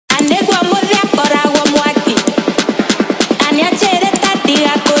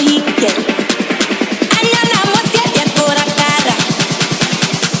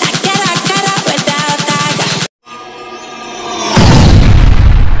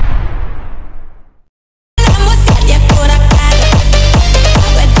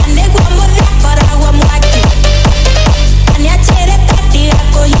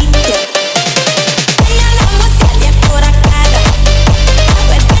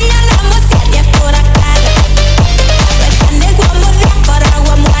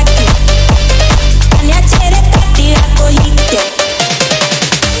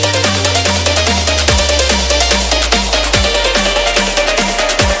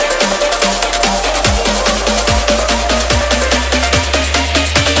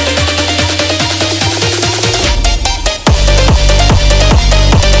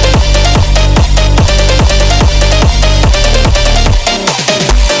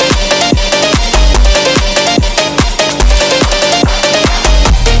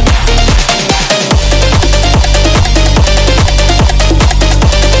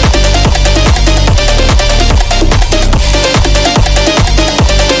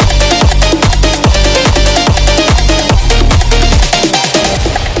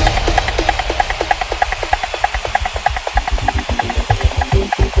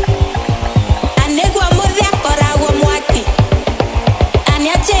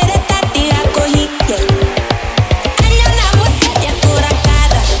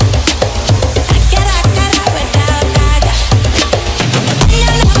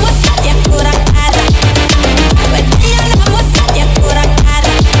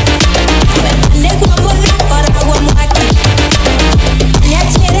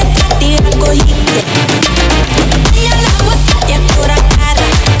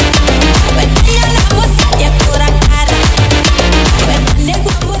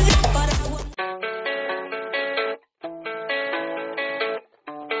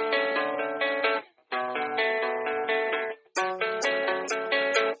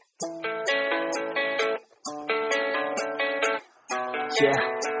yeah.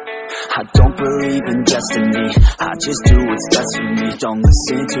 I don't believe in destiny, I just do what's best for me. Don't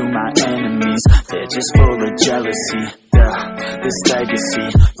listen to my enemies, they're just full of jealousy. Yeah, this legacy,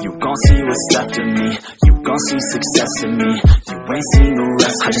 you gon' see what's left of me. You gon' see success in me, you ain't seen the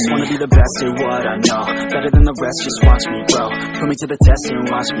rest of me. I just wanna be the best at what I know, better than the rest, just watch me grow. Put me to the test and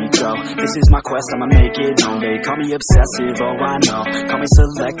watch me go. This is my quest, I'ma make it known. They call me obsessive, oh I know. Call me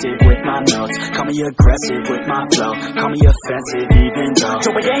selective with my notes, call me aggressive with my flow, call me offensive even though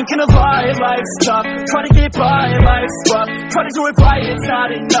Joe, I ain't gonna lie, life's tough. Try to get by, life's rough. Try to do it right, it's not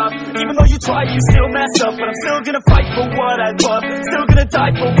enough. Even though you try, you still mess up. But I'm still gonna fight for what I love, still gonna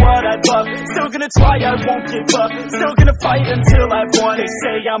die for what I love, still gonna try, I won't give up, still gonna fight until I've won. They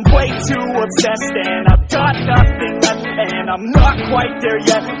say I'm way too obsessed and I've got nothing left, and I'm not quite there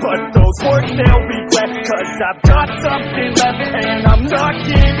yet, but those words they'll regret, cause I've got something left and I'm not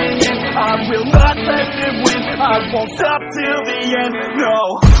giving in. I will not let them win, I won't stop till the end,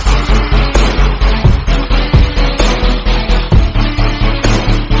 no.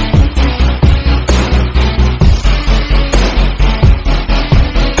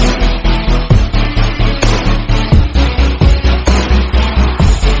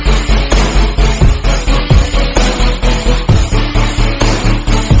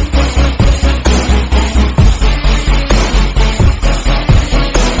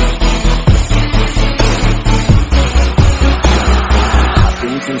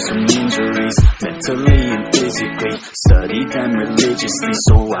 Some injuries, mentally and physically. Study them religiously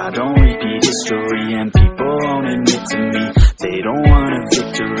so I don't repeat history. And people won't admit to me they don't want a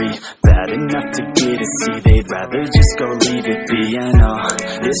victory bad enough to get a C. They'd rather just go leave it be. I know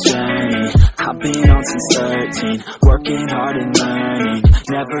this journey I've been on since 13, working hard and learning,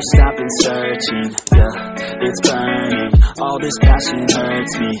 never stopping searching. Yeah, it's burning, all this passion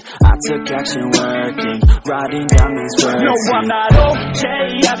hurts me. I took action working, writing down these words. No, I'm not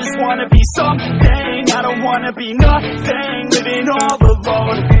okay, I just wanna be something. I don't wanna be nothing, living all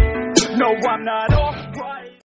alone. No, I'm not